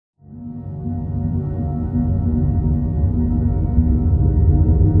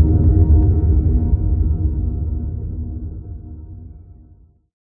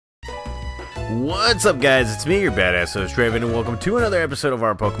What's up, guys? It's me, your badass host Draven, and welcome to another episode of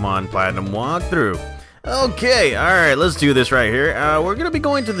our Pokemon Platinum walkthrough. Okay, alright, let's do this right here. We're gonna be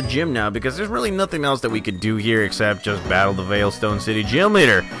going to the gym now because there's really nothing else that we could do here except just battle the Veilstone City gym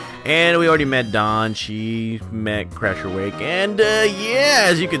leader. And we already met Dawn, she met Crasher Wake, and yeah,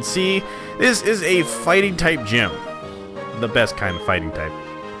 as you can see, this is a fighting type gym. The best kind of fighting type.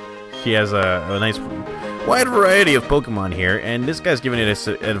 She has a nice wide variety of Pokemon here, and this guy's giving us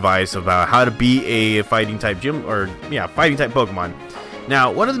advice about how to be a fighting type gym, or yeah, fighting type Pokemon.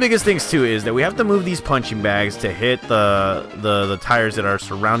 Now, one of the biggest things too is that we have to move these punching bags to hit the tires that are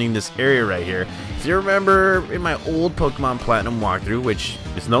surrounding this area right here. If you remember in my old Pokemon Platinum walkthrough, which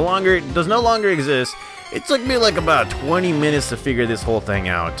does no longer exist, it took me like about 20 minutes to figure this whole thing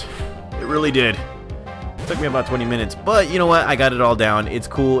out. It really did. It took me about 20 minutes, but you know what? I got it all down. It's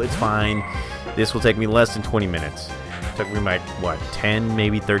cool. It's fine. This will take me less than 20 minutes. It took me like, what, 10,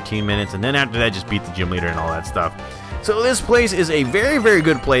 maybe 13 minutes, and then after that, just beat the gym leader and all that stuff. So this place is a very, very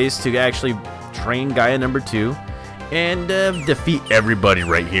good place to actually train Gaia number 2 and defeat everybody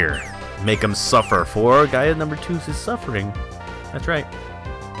right here. Make them suffer, for Gaia number 2 is suffering. That's right.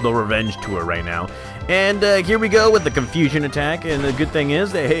 The revenge tour right now. And here we go with the confusion attack, and the good thing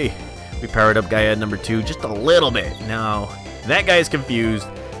is that, hey, we powered up Gaia number 2 just a little bit. Now, that guy is confused.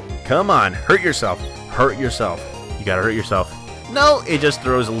 Come on, hurt yourself. Hurt yourself. You gotta hurt yourself. No, it just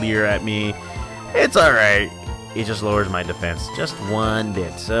throws a leer at me. It's alright. It just lowers my defense just one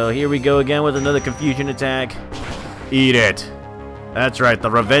bit. So here we go again with another confusion attack. Eat it. That's right,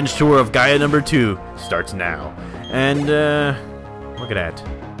 the revenge tour of Gaia number 2 starts now. And look at that.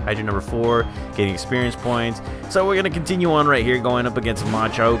 Hydra number 4, getting experience points. So we're gonna continue on right here, going up against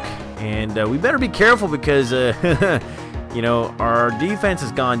Machoke. And we better be careful because you know, our defense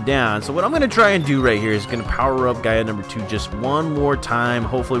has gone down. So what I'm going to try and do right here is going to power up Gaia number 2 just one more time.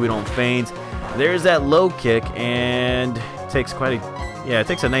 Hopefully we don't faint. There's that low kick, and it takes it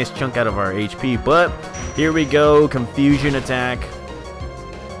takes a nice chunk out of our HP. But here we go, confusion attack.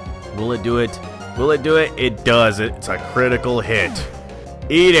 Will it do it? Will it do it? It does. It's a critical hit.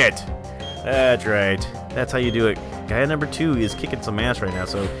 Eat it. That's right. That's how you do it. Gaia number 2 is kicking some ass right now,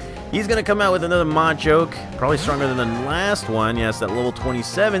 so he's going to come out with another Machoke, probably stronger than the last one. Yes, that level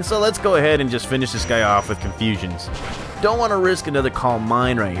 27. So let's go ahead and just finish this guy off with confusions. Don't want to risk another Calm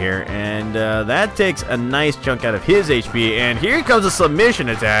Mind right here. And that takes a nice chunk out of his HP. And here comes a submission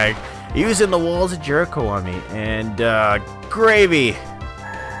attack using the Walls of Jericho on me. And gravy.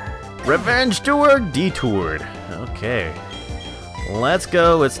 Revenge Tour detoured. Okay. Let's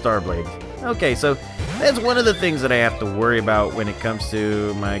go with Starblade. Okay, so that's one of the things that I have to worry about when it comes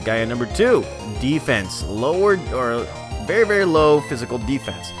to my Gaia number 2. Defense. Lowered, or very, very low physical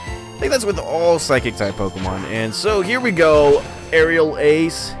defense. I think that's with all Psychic type Pokemon. And so here we go. Aerial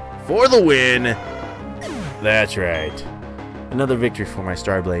Ace for the win. That's right. Another victory for my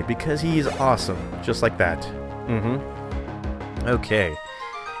Starblade because he's awesome. Just like that. Okay.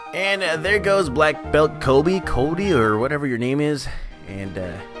 And there goes Black Belt Cody, or whatever your name is. And,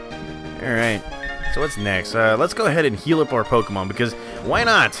 alright, so what's next? Let's go ahead and heal up our Pokemon, because why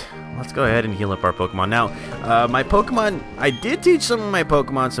not? Let's go ahead and heal up our Pokemon. Now, my Pokemon, I did teach some of my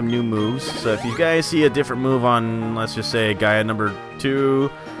Pokemon some new moves, so if you guys see a different move on, let's just say, Gaia number 2,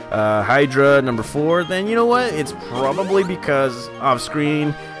 Hydra number 4, then you know what? It's probably because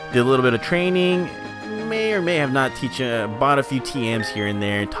off-screen, did a little bit of training, may or may have not bought a few TMs here and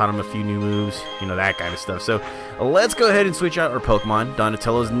there, taught him a few new moves, you know, that kind of stuff. So let's go ahead and switch out our Pokemon.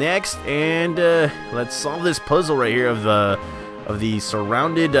 Donatello's next, and let's solve this puzzle right here of the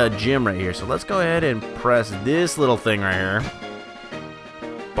surrounded gym right here. So let's go ahead and press this little thing right here.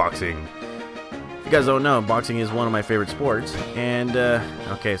 Boxing. If you guys don't know, boxing is one of my favorite sports. And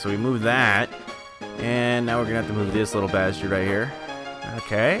okay, so we move that, and now we're gonna have to move this little bastard right here.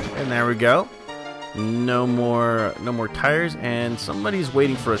 Okay, and there we go. No more tires, and somebody's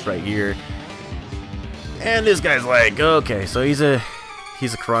waiting for us right here. And this guy's like, okay, so he's a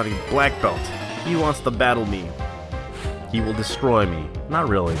karate black belt. He wants to battle me. He will destroy me. Not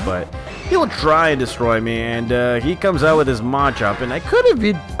really, but he will try and destroy me. And he comes out with his Machop, and I could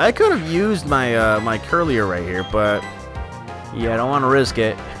have used my my Curlier right here, but yeah, I don't want to risk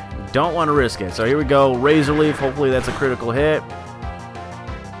it. Don't want to risk it. So here we go, Razor Leaf. Hopefully that's a critical hit.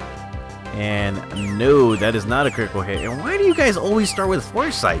 And no, that is not a critical hit. And why do you guys always start with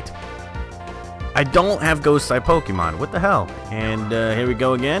Foresight? I don't have Ghost type Pokemon. What the hell? And here we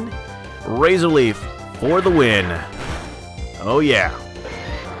go again. Razor Leaf for the win. Oh yeah.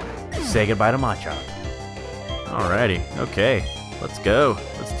 Say goodbye to Machop. Alrighty. Okay. Let's go.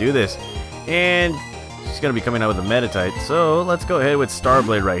 Let's do this. And she's going to be coming out with a Meditite. So let's go ahead with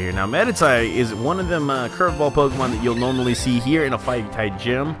Starblade right here. Now, Meditite is one of them curveball Pokemon that you'll normally see here in a fighting type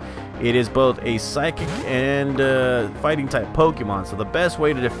gym. It is both a psychic and fighting type Pokemon. So the best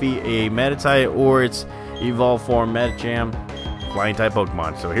way to defeat a Meditite or its evolved form Medicham, flying type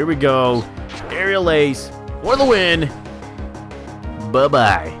Pokemon. So here we go. Aerial Ace for the win.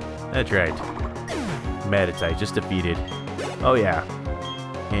 Bye-bye. That's right. Meditite just defeated. Oh yeah.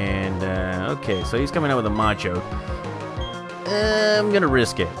 And okay, so he's coming out with a Macho. I'm gonna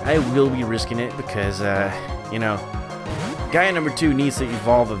risk it. I will be risking it because you know, guy number 2 needs to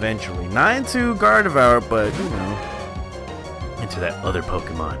evolve eventually. Not into Gardevoir, but you know, into that other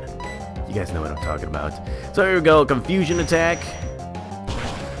Pokemon. You guys know what I'm talking about. So here we go. Confusion attack.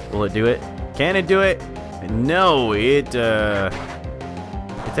 Will it do it? Can it do it? No, it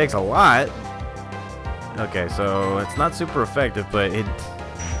takes a lot. Okay, so it's not super effective, but it...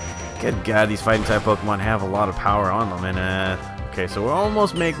 Good God, these fighting type Pokemon have a lot of power on them. And okay, so we'll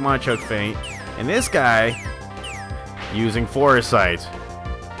almost make Machoke faint. And this guy using Foresight.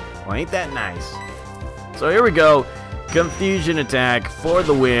 Well, ain't that nice? So here we go. Confusion attack for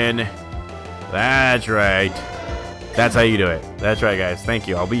the win. That's right. That's how you do it. That's right, guys. Thank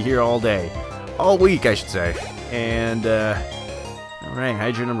you. I'll be here all day. All week, I should say. And, alright,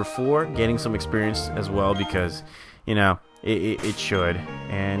 Hydra number 4, getting some experience as well because, you know, it should.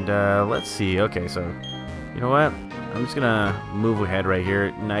 And, let's see. Okay, so, you know what? I'm just gonna move ahead right here.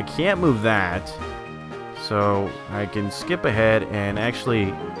 And I can't move that. So, I can skip ahead and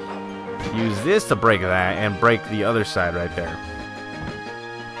actually use this to break that and break the other side right there.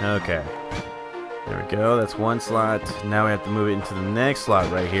 Okay. There we go. That's one slot. Now we have to move it into the next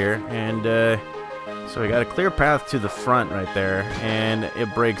slot right here. And, so we got a clear path to the front right there. And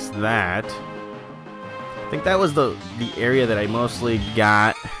it breaks that. I think that was the area that I mostly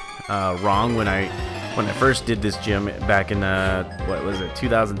got wrong when I first did this gym back in, what was it,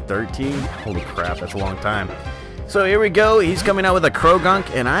 2013? Holy crap, that's a long time. So here we go. He's coming out with a Krogunk,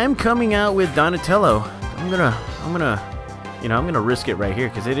 and I'm coming out with Donatello. I'm gonna risk it right here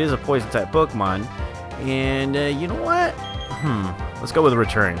because it is a poison type Pokemon. And you know what? Let's go with a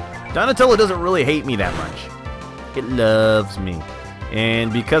return. Donatello doesn't really hate me that much. It loves me.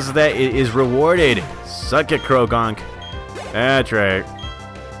 And because of that, it is rewarded. Suck it, Krogunk. That's right.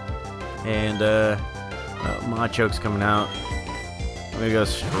 And Machoke's coming out. I'm gonna go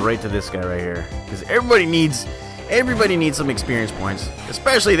straight to this guy right here because everybody needs some experience points,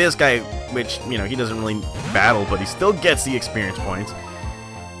 especially this guy, which, you know, he doesn't really battle, but he still gets the experience points.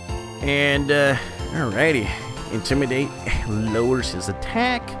 And alrighty, Intimidate lowers his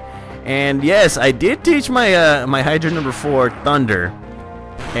attack. And yes, I did teach my my Hydra number 4 Thunder.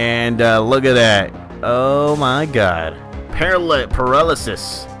 And look at that. Oh my God,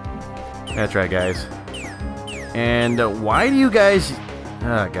 paralysis. That's right, guys. And why do you guys?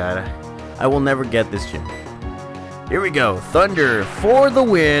 Oh God, I will never get this gym. Here we go. Thunder for the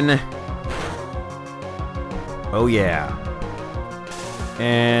win. Oh yeah.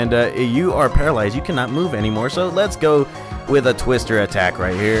 And you are paralyzed. You cannot move anymore. So let's go with a Twister attack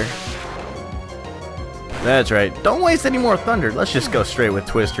right here. That's right. Don't waste any more Thunder. Let's just go straight with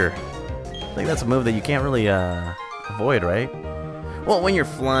Twister. I think that's a move that you can't really avoid, right? Well, when you're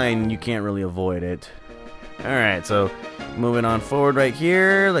flying, you can't really avoid it. Alright, so moving on forward right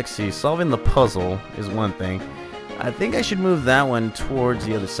here. Let's see. Solving the puzzle is one thing. I think I should move that one towards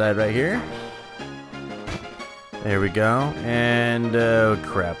the other side right here. There we go. And, oh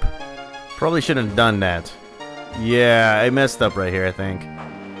crap. Probably shouldn't have done that. Yeah, I messed up right here, I think.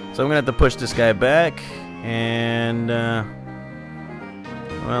 So I'm gonna have to push this guy back. And,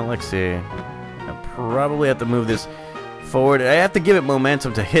 well, let's see. I probably have to move this forward. I have to give it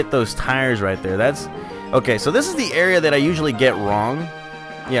momentum to hit those tires right there. That's... Okay, so this is the area that I usually get wrong.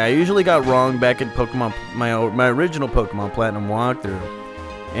 Yeah, I usually got wrong back in Pokemon, my original Pokemon Platinum walkthrough.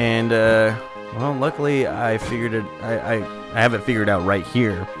 And, well, luckily I figured it. I have it figured out right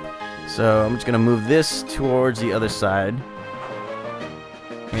here. So I'm just gonna move this towards the other side,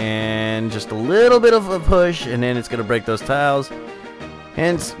 and just a little bit of a push, and then it's gonna break those tiles,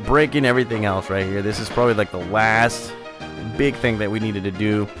 hence breaking everything else right here. This is probably like the last big thing that we needed to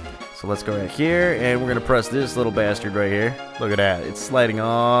do. So let's go right here, and we're gonna press this little bastard right here. Look at that, it's sliding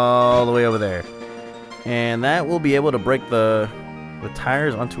all the way over there, and that will be able to break the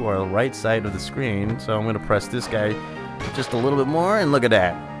tires onto our right side of the screen. So I'm gonna press this guy just a little bit more, and look at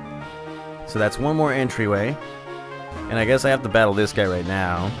that. So that's one more entryway, and I guess I have to battle this guy right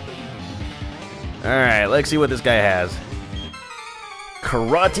now. Alright, let's see what this guy has.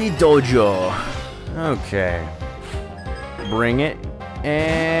 Karate Dojo. Okay, bring it.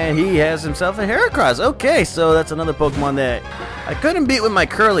 And he has himself a Heracross. Okay, so that's another Pokemon that I couldn't beat with my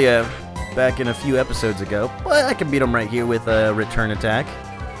Curlia back in a few episodes ago, but I can beat him right here with a return attack.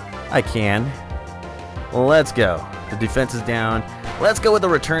 I can. Let's go. The defense is down. Let's go with the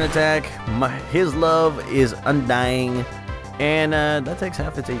return attack. His love is undying. And that takes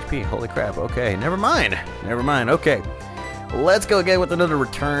half its HP. Holy crap. Okay, never mind. Never mind. Okay. Let's go again with another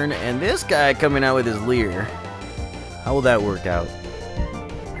return. And this guy coming out with his Leer. How will that work out?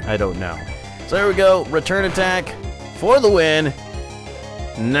 I don't know. So there we go. Return attack for the win.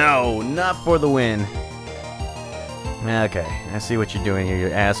 No, not for the win. Okay, I see what you're doing here, you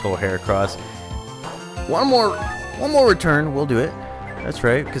asshole Heracross. One more return, we'll do it. That's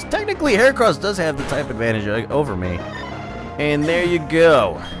right, because technically Heracross does have the type advantage over me. And there you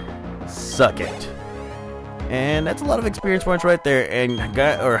go. Suck it. And that's a lot of experience points right there. And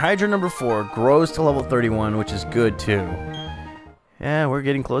Hydra number 4 grows to level 31, which is good too. Yeah, we're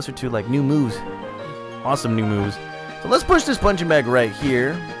getting closer to like new moves. Awesome new moves. So let's push this punching bag right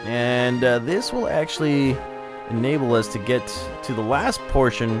here. And this will actually enable us to get to the last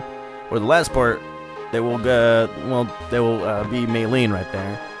portion, or the last part that will be Maylene right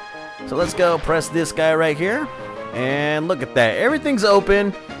there. So let's go press this guy right here, and look at that, everything's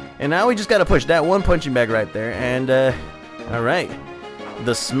open, and now we just gotta push that one punching bag right there, and all right,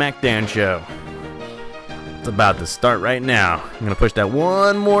 the Smackdown show. It's about to start right now. I'm gonna push that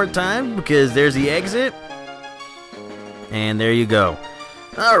one more time because there's the exit, and there you go.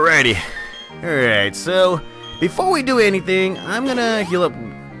 Alrighty, all right. So before we do anything, I'm gonna heal up.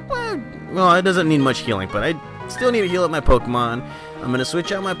 Well, it doesn't need much healing, but I still need to heal up my Pokemon. I'm gonna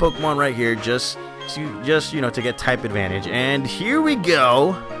switch out my Pokemon right here, just to get type advantage. And here we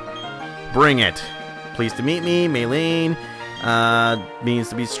go. Bring it. Pleased to meet me, Maylene. Means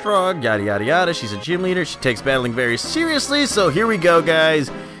to be strong. Yada yada yada. She's a gym leader. She takes battling very seriously. So here we go, guys.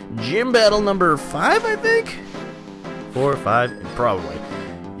 Gym battle number 5, I think. 4 or 5, probably.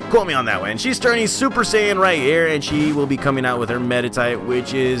 Quote me on that one. She's turning Super Saiyan right here, and she will be coming out with her Meta-type,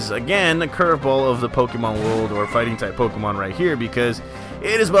 which is, again, a curveball of the Pokemon world, or fighting-type Pokemon right here, because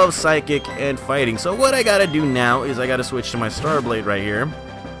it is both Psychic and Fighting. So what I gotta do now is I gotta switch to my Starblade right here.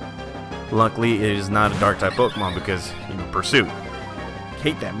 Luckily, it is not a Dark-type Pokemon, because, you know, Pursuit.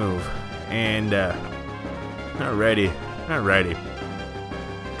 Hate that move. And, alrighty.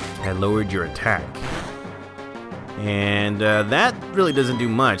 I lowered your attack. And that really doesn't do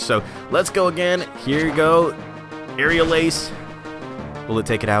much. So let's go again. Here you go. Aerial Ace. Will it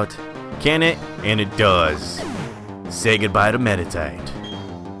take it out? Can it? And it does. Say goodbye to Meditite.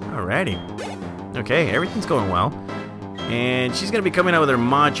 Alrighty. Okay, everything's going well. And she's going to be coming out with her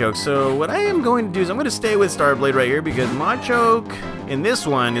Machoke. So what I am going to do is I'm going to stay with Starblade right here, because Machoke in this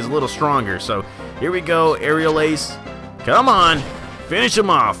one is a little stronger. So here we go. Aerial Ace. Come on. Finish him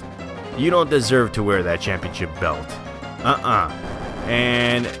off. You don't deserve to wear that championship belt.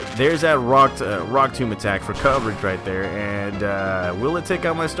 And there's that Rock Tomb attack for coverage right there. And will it take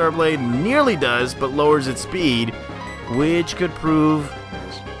out my Starblade? Nearly does, but lowers its speed, which could prove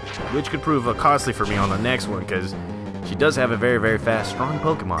costly for me on the next one, because she does have a very, very fast, strong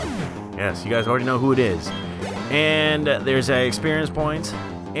Pokemon. Yes, you guys already know who it is. And there's that experience points.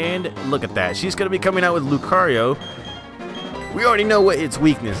 And look at that. She's going to be coming out with Lucario. We already know what its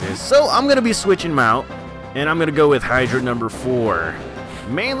weakness is, so I'm going to be switching them out, and I'm going to go with Hydra number 4,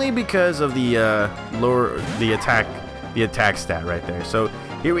 mainly because of the attack stat right there. So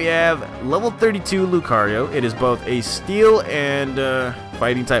here we have level 32 Lucario. It is both a Steel and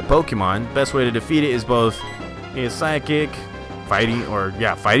Fighting type Pokemon. Best way to defeat it is both a Psychic, Fighting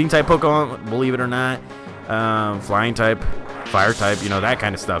type Pokemon, believe it or not, Flying type, Fire type, you know, that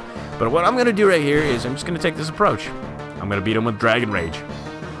kind of stuff. But what I'm going to do right here is I'm just going to take this approach. I'm going to beat him with Dragon Rage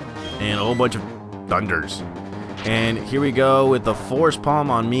and a whole bunch of Thunders. And here we go with the Force Palm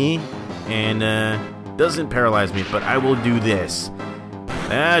on me, and doesn't paralyze me, but I will do this.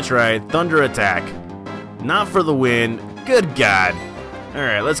 That's right, Thunder Attack. Not for the win. Good God.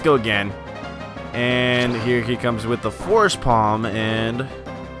 Alright, let's go again. And here he comes with the Force Palm, and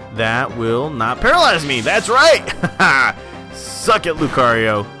that will not paralyze me. That's right. Suck it,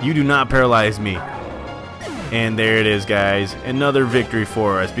 Lucario. You do not paralyze me. And there it is, guys. Another victory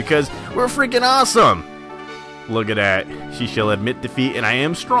for us, because we're freaking awesome. Look at that. She shall admit defeat, and I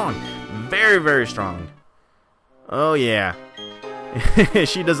am strong. Very, very strong. Oh, yeah.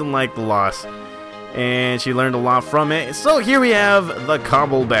 She doesn't like the loss. And she learned a lot from it. So here we have the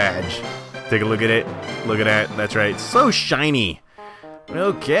Cobble Badge. Take a look at it. Look at that. That's right. So shiny.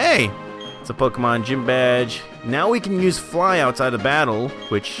 Okay. It's a Pokemon Gym Badge. Now we can use Fly outside of battle,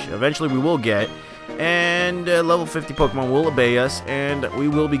 which eventually we will get. And level 50 Pokemon will obey us, and we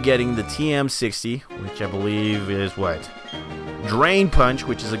will be getting the TM60, which I believe is what? Drain Punch,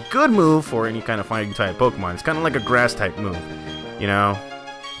 which is a good move for any kind of fighting type Pokemon. It's kind of like a grass type move, you know?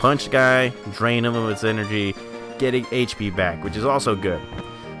 Punch the guy, drain him of its energy, getting HP back, which is also good.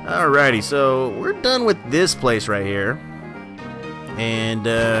 Alrighty, so we're done with this place right here. And,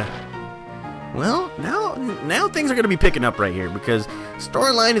 well, now things are going to be picking up right here, because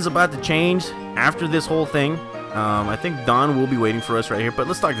storyline is about to change after this whole thing. I think Dawn will be waiting for us right here, but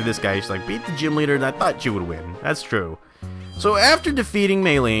let's talk to this guy. She's like, beat the gym leader, and I thought you would win. That's true. So after defeating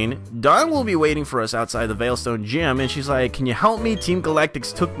Maylene, Dawn will be waiting for us outside the Veilstone Gym, and she's like, can you help me? Team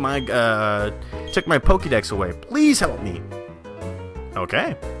Galactics took my Pokédex away. Please help me.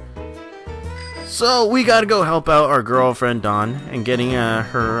 Okay. So we gotta go help out our girlfriend Dawn and getting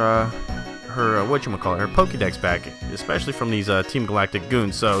her whatchamacallit, her Pokédex back, especially from these Team Galactic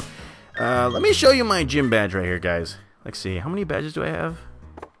goons. So let me show you my gym badge right here, guys. Let's see, how many badges do I have?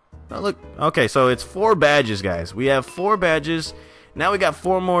 Oh, look. Okay, so it's 4 badges, guys. We have 4 badges. Now we got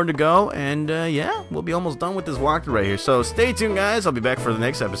 4 more to go, and yeah, we'll be almost done with this walkthrough right here. So stay tuned, guys. I'll be back for the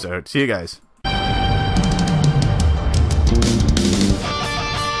next episode. See you guys.